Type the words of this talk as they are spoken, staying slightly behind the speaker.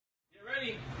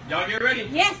Y'all get ready.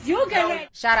 Yes, you get ready.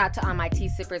 Shout out to all my tea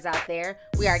sippers out there.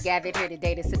 We are gathered here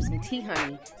today to sip some tea,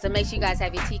 honey. So make sure you guys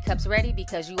have your teacups ready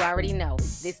because you already know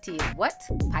this tea is what?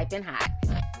 Piping hot.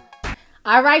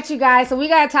 All right, you guys, so we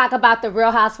got to talk about the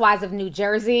Real Housewives of New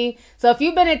Jersey. So if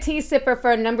you've been a tea sipper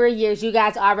for a number of years, you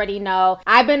guys already know.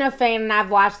 I've been a fan and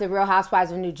I've watched the Real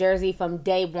Housewives of New Jersey from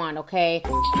day one, okay?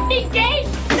 Engaged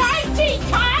 19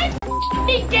 times?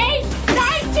 Engaged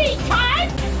 19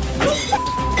 times?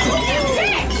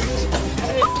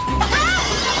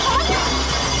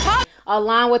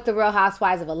 Along with the Real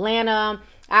Housewives of Atlanta.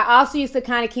 I also used to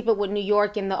kind of keep it with New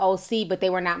York and the OC, but they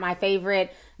were not my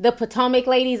favorite. The Potomac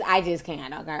ladies, I just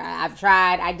can't. Okay? I've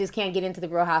tried. I just can't get into the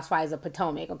Real Housewives of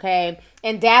Potomac, okay?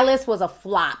 And Dallas was a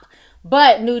flop.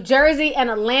 But New Jersey and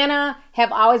Atlanta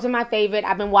have always been my favorite.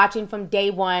 I've been watching from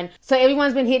day one. So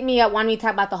everyone's been hitting me up, wanting me to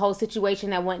talk about the whole situation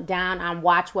that went down on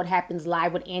Watch What Happens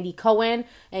Live with Andy Cohen.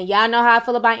 And y'all know how I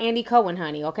feel about Andy Cohen,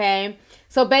 honey, okay?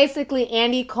 So basically,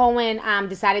 Andy Cohen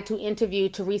decided to interview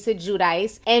Teresa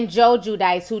Giudice and Joe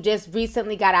Giudice, who just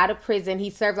recently got out of prison.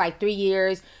 He served like 3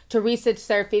 years. Teresa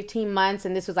served 15 months,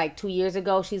 and this was like 2 years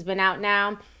ago. She's been out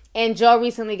now. And Joe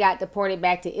recently got deported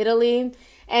back to Italy.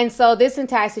 And so this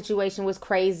entire situation was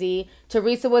crazy.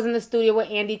 Teresa was in the studio with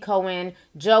Andy Cohen.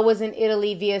 Joe was in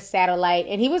Italy via satellite.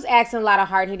 And he was asking a lot of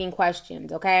hard-hitting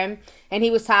questions, okay? And he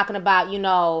was talking about, you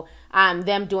know,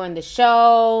 them doing the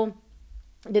show.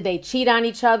 Did they cheat on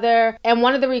each other? And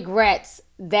one of the regrets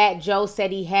that Joe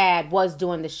said he had was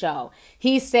doing the show.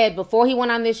 He said before he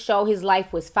went on this show, his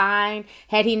life was fine.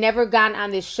 Had he never gotten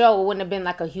on this show, it wouldn't have been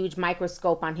like a huge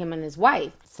microscope on him and his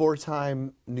wife.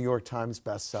 4-time New York Times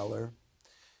bestseller.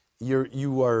 You're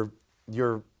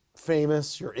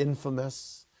famous. You're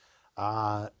infamous.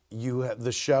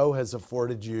 The show has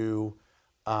afforded you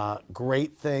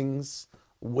great things.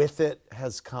 With it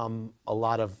has come a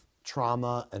lot of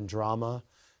trauma and drama.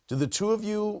 Do the two of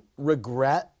you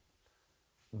regret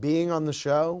being on the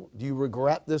show? Do you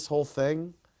regret this whole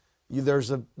thing? There's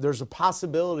a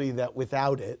possibility that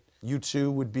without it, you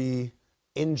two would be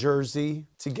in Jersey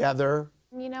together.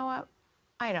 You know what?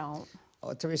 I don't.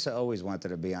 Oh, Teresa always wanted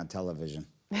to be on television.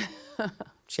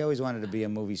 She always wanted to be a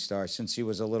movie star since she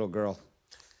was a little girl.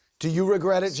 Do you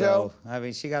regret it, Joe? I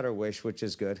mean, she got her wish, which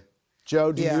is good.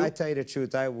 Joe, do you? Yeah, I tell you the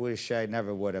truth, I wish I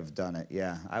never would have done it.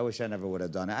 Yeah, I wish I never would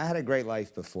have done it. I had a great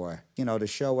life before. You know, the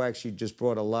show actually just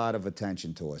brought a lot of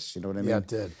attention to us. You know what I mean? Yeah, it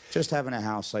did. Just having a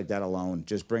house like that alone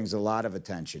just brings a lot of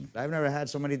attention. I've never had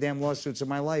so many damn lawsuits in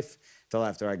my life till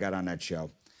after I got on that show.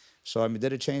 So, I mean,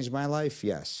 did it change my life?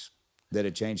 Yes. Did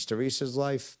it change Teresa's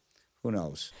life? Who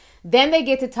knows? Then they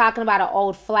get to talking about an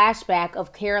old flashback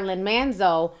of Carolyn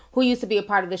Manzo, who used to be a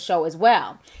part of the show as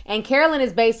well. And Carolyn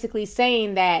is basically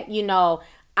saying that, you know,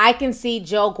 I can see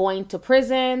Joe going to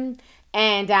prison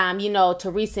and, you know,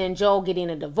 Teresa and Joe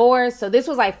getting a divorce. So this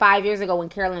was like 5 years ago when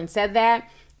Carolyn said that.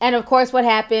 And of course, what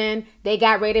happened? They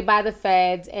got raided by the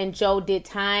feds and Joe did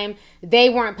time. They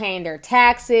weren't paying their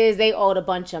taxes. They owed a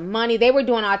bunch of money. They were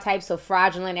doing all types of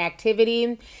fraudulent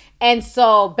activity. And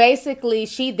so basically,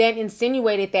 she then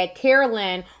insinuated that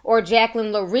Carolyn or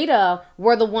Jacqueline Loretta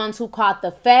were the ones who caught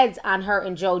the feds on her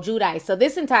and Joe Giudice. So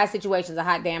this entire situation is a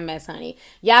hot damn mess, honey.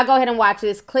 Y'all go ahead and watch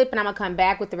this clip and I'm going to come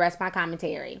back with the rest of my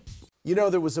commentary. You know,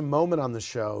 there was a moment on the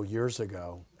show years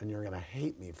ago, and you're going to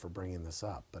hate me for bringing this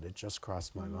up, but it just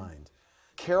crossed my mind.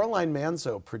 Caroline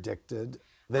Manzo predicted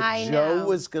that Joe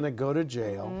was going to go to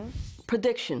jail.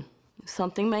 Prediction.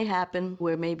 Something may happen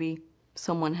where maybe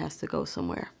someone has to go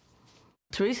somewhere.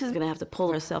 Teresa's going to have to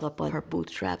pull herself up by her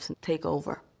bootstraps and take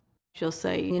over. She'll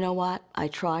say, you know what? I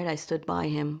tried, I stood by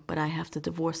him, but I have to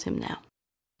divorce him now.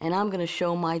 And I'm going to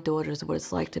show my daughters what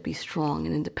it's like to be strong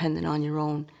and independent on your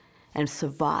own and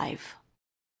survive.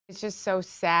 It's just so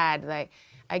sad. Like,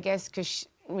 I guess because,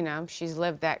 you know, she's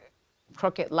lived that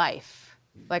crooked life.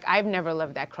 Like, I've never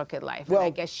lived that crooked life. Well, and I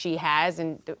guess she has,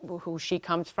 and who she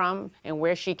comes from and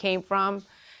where she came from.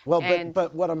 Well,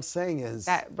 but what I'm saying is...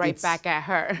 That right back at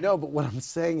her. No, but what I'm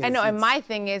saying is... I know, and my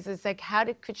thing is, it's like,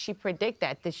 could she predict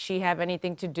that? Did she have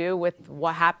anything to do with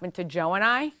what happened to Joe and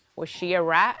I? Was she a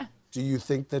rat? Do you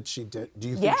think that she did? Do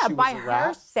you think she was a rat? Yeah, by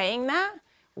her saying that?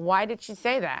 Why did she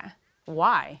say that?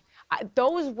 Why?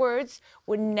 Those words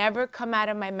would never come out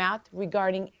of my mouth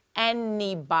regarding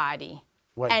anybody.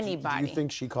 What, anybody. Do you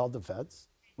think she called the feds?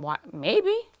 Why?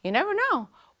 Maybe. You never know.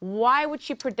 Why would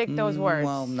she predict those words?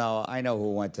 Well, no, I know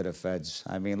who went to the feds.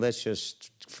 I mean, let's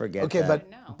just forget that. Okay,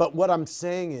 but what I'm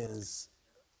saying is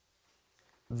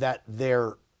that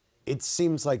it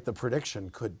seems like the prediction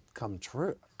could come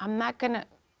true. I'm not gonna,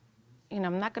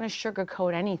 I'm not gonna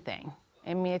sugarcoat anything.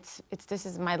 I mean, this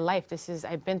is my life.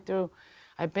 I've been through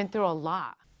a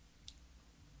lot.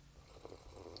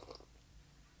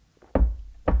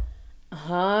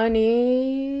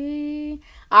 honey.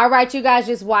 All right, you guys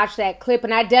just watched that clip,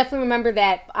 and I definitely remember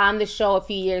that on the show a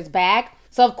few years back.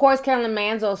 So, of course, Caroline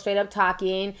Manzo straight up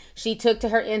talking. She took to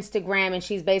her Instagram, and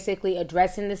she's basically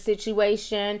addressing the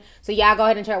situation. So, y'all go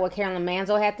ahead and check out what Caroline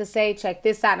Manzo had to say. Check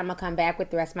this out, and I'm going to come back with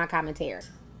the rest of my commentary.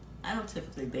 I don't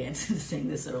typically dance and sing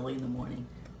this early in the morning,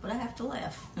 but I have to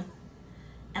laugh.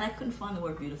 And I couldn't find the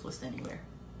word beautifulest anywhere.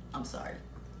 I'm sorry,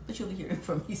 but you'll be hearing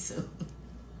from me soon.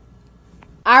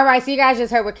 All right, so you guys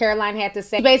just heard what Caroline had to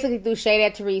say. She basically threw shade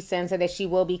at Teresa and said that she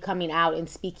will be coming out and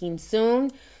speaking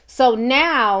soon. So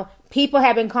now people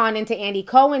have been calling into Andy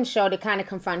Cohen's show to kind of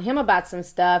confront him about some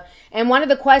stuff. And one of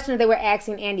the questions they were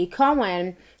asking Andy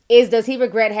Cohen is, does he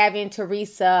regret having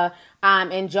Teresa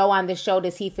and Joe on the show?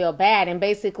 Does he feel bad? And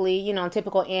basically, you know, in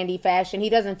typical Andy fashion,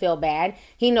 he doesn't feel bad.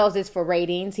 He knows it's for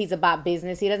ratings. He's about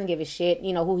business. He doesn't give a shit,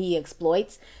 you know, who he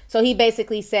exploits. So he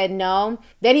basically said no.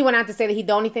 Then he went on to say that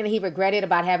the only thing that he regretted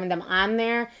about having them on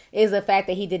there is the fact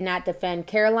that he did not defend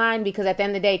Caroline, because at the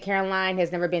end of the day, Caroline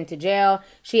has never been to jail.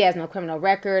 She has no criminal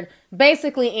record.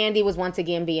 Basically, Andy was once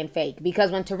again being fake, because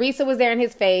when Teresa was there in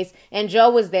his face and Joe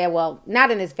was there, well,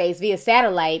 not in his face, via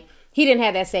satellite, he didn't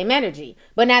have that same energy.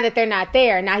 But now that they're not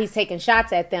there, now he's taking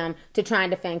shots at them to try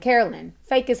and defend Caroline.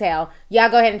 Fake as hell. Y'all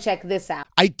go ahead and check this out.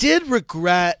 I did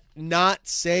regret not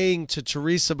saying to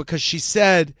Teresa, because she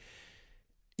said,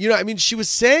 you know, I mean, she was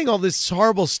saying all this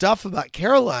horrible stuff about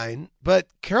Caroline, but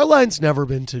Caroline's never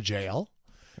been to jail.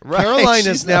 Right. Caroline She's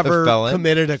has not a never felon.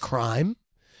 committed a crime.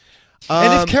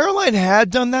 And if Caroline had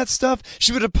done that stuff,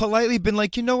 she would have politely been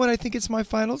like, you know what, I think it's my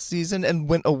final season, and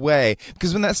went away.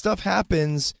 Because when that stuff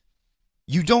happens,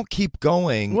 you don't keep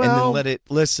going and then let it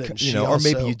listen. You know, or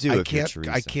maybe you do.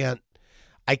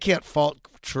 I can't fault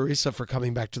Teresa for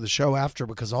coming back to the show after,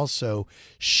 because also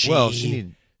she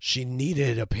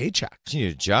needed a paycheck. She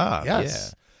needed a job.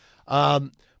 Yes. Yeah.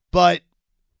 But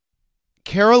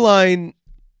Caroline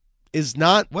is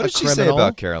not What did a she criminal. say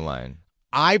about Caroline?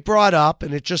 I brought up,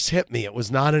 and it just hit me. It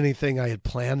was not anything I had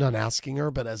planned on asking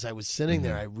her, but as I was sitting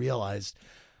there, I realized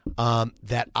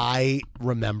that I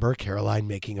remember Caroline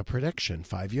making a prediction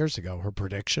 5 years ago. Her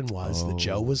prediction was that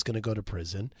Joe was going to go to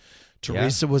prison,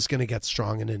 Teresa was going to get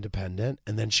strong and independent,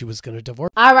 and then she was going to divorce.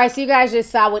 All right, so you guys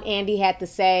just saw what Andy had to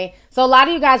say. So a lot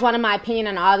of you guys wanted my opinion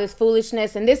on all this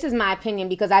foolishness, and this is my opinion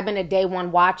because I've been a day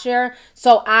one watcher,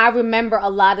 so I remember a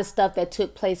lot of stuff that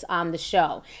took place on the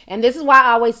show. And this is why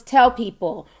I always tell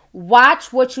people,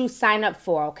 watch what you sign up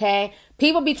for, okay?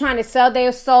 People be trying to sell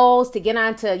their souls to get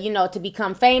onto, you know, to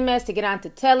become famous, to get onto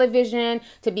television,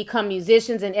 to become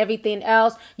musicians and everything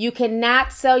else. You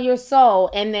cannot sell your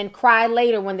soul and then cry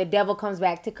later when the devil comes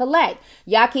back to collect.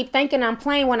 Y'all keep thinking I'm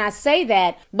playing when I say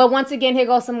that, but once again, here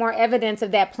goes some more evidence of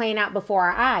that playing out before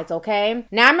our eyes, okay?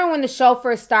 Now, I remember when the show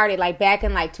first started, like back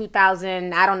in like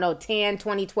 2000, I don't know, 10,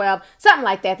 2012, something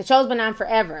like that. The show's been on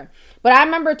forever. But I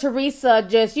remember Teresa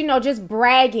just, you know, just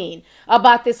bragging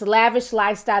about this lavish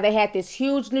lifestyle. They had this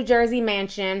huge New Jersey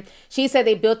mansion. She said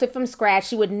they built it from scratch.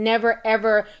 She would never,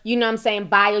 ever, you know what I'm saying,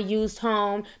 buy a used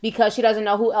home because she doesn't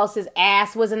know who else's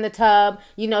ass was in the tub.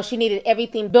 You know, she needed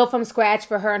everything built from scratch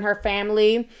for her and her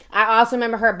family. I also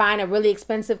remember her buying a really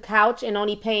expensive couch and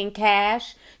only paying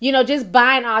cash. You know, just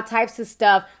buying all types of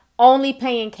stuff, only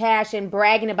paying cash, and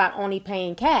bragging about only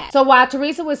paying cash. So while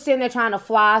Teresa was sitting there trying to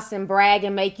floss and brag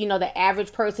and make, you know, the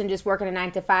average person just working a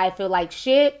 9 to 5 feel like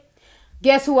shit,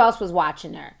 guess who else was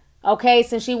watching her? Okay,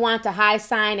 since she wanted to high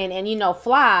sign and you know,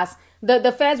 floss,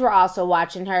 the feds were also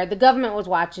watching her. The government was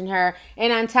watching her.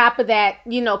 And on top of that,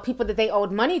 you know, people that they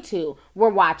owed money to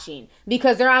were watching,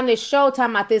 because they're on this show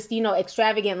talking about this, you know,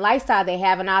 extravagant lifestyle they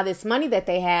have and all this money that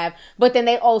they have. But then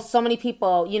they owe so many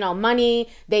people, you know, money.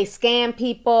 They scam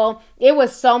people. It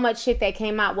was so much shit that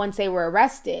came out once they were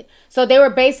arrested. So they were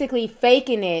basically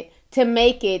faking it to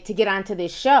make it to get onto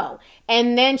this show.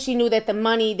 And then she knew that the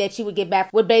money that she would get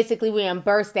back would basically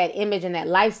reimburse that image and that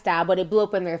lifestyle, but it blew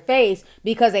up in their face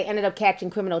because they ended up catching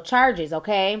criminal charges,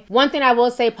 okay? One thing I will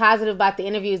say positive about the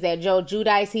interview is that Joe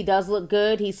Giudice, he does look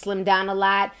good. He slimmed down a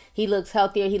lot. He looks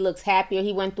healthier. He looks happier.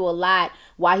 He went through a lot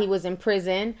while he was in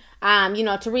prison. You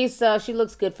know, Teresa, she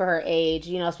looks good for her age,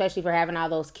 you know, especially for having all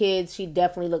those kids. She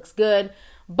definitely looks good.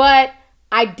 But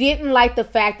I didn't like the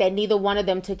fact that neither one of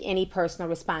them took any personal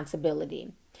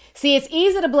responsibility. See, it's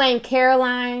easy to blame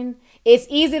Caroline. It's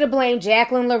easy to blame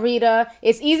Jacqueline Larita.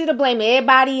 It's easy to blame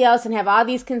everybody else and have all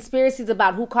these conspiracies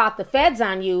about who caught the feds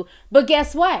on you. But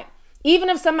guess what? Even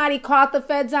if somebody caught the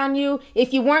feds on you,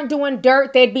 if you weren't doing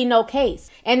dirt, there'd be no case.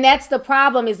 And that's the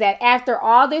problem, is that after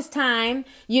all this time,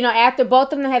 you know, after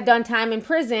both of them have done time in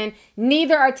prison,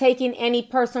 neither are taking any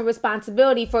personal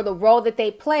responsibility for the role that they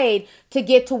played to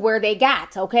get to where they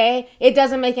got, okay? It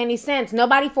doesn't make any sense.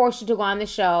 Nobody forced you to go on the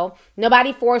show.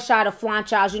 Nobody forced y'all to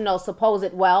flaunt y'all's, you know,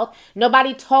 supposed wealth.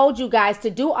 Nobody told you guys to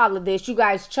do all of this. You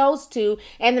guys chose to.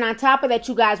 And then on top of that,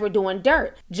 you guys were doing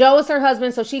dirt. Joe is her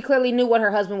husband, so she clearly knew what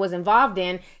her husband was involved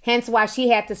in, hence why she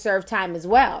had to serve time as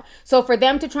well. So for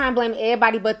them to try and blame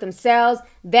everybody but themselves,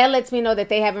 that lets me know that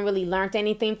they haven't really learned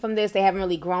anything from this. They haven't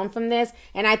really grown from this.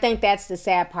 And I think that's the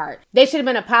sad part. They should have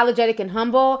been apologetic and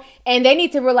humble. And they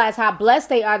need to realize how blessed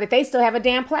they are that they still have a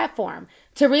damn platform.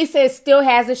 Teresa still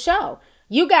has a show.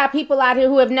 You got people out here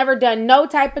who have never done no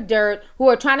type of dirt, who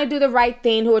are trying to do the right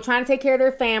thing, who are trying to take care of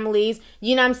their families.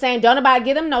 You know what I'm saying? Don't nobody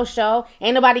give them no show.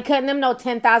 Ain't nobody cutting them no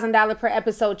 $10,000 per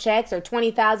episode checks or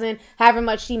 $20,000, however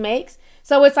much she makes.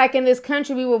 So it's like in this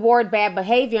country, we reward bad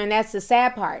behavior, and that's the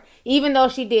sad part. Even though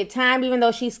she did time, even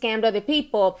though she scammed other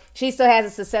people, she still has a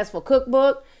successful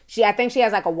cookbook. I think she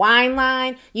has like a wine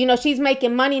line. You know, she's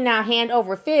making money now hand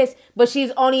over fist, but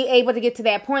she's only able to get to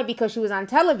that point because she was on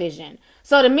television.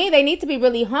 So to me, they need to be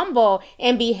really humble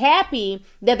and be happy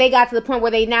that they got to the point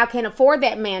where they now can afford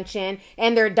that mansion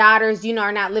and their daughters, you know,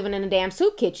 are not living in a damn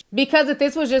soup kitchen. Because if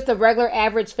this was just a regular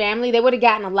average family, they would have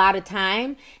gotten a lot of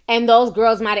time and those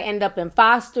girls might have ended up in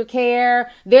foster care.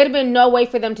 There'd have been no way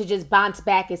for them to just bounce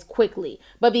back as quickly.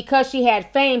 But because she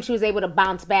had fame, she was able to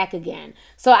bounce back again.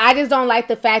 So I just don't like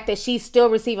the fact that she's still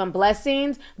receiving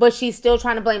blessings, but she's still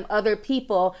trying to blame other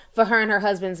people for her and her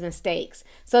husband's mistakes.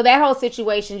 So that whole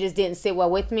situation just didn't sit well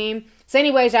with me. So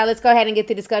anyways, y'all, let's go ahead and get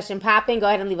the discussion popping. Go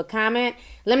ahead and leave a comment.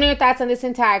 Let me know your thoughts on this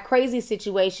entire crazy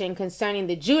situation concerning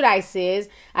the Giudices.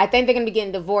 I think they're going to be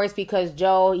getting divorced because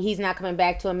Joe, he's not coming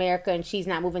back to America and she's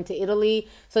not moving to Italy.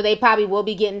 So they probably will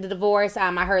be getting the divorce.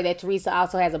 I heard that Teresa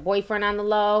also has a boyfriend on the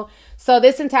low. So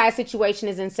this entire situation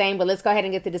is insane, but let's go ahead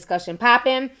and get the discussion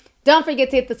popping. Don't forget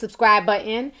to hit the subscribe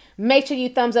button. Make sure you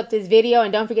thumbs up this video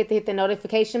and don't forget to hit the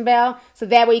notification bell so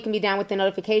that way you can be down with the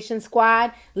notification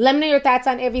squad. Let me know your thoughts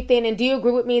on everything, and do you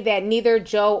agree with me that neither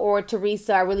Joe or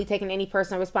Teresa are really taking any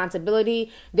personal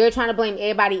responsibility? They're trying to blame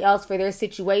everybody else for their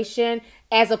situation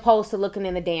as opposed to looking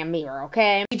in the damn mirror,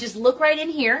 okay? You just look right in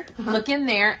here, look in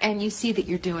there, and you see that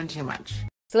you're doing too much.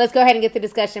 So let's go ahead and get the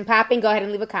discussion popping. Go ahead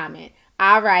and leave a comment.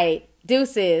 All right,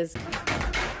 deuces.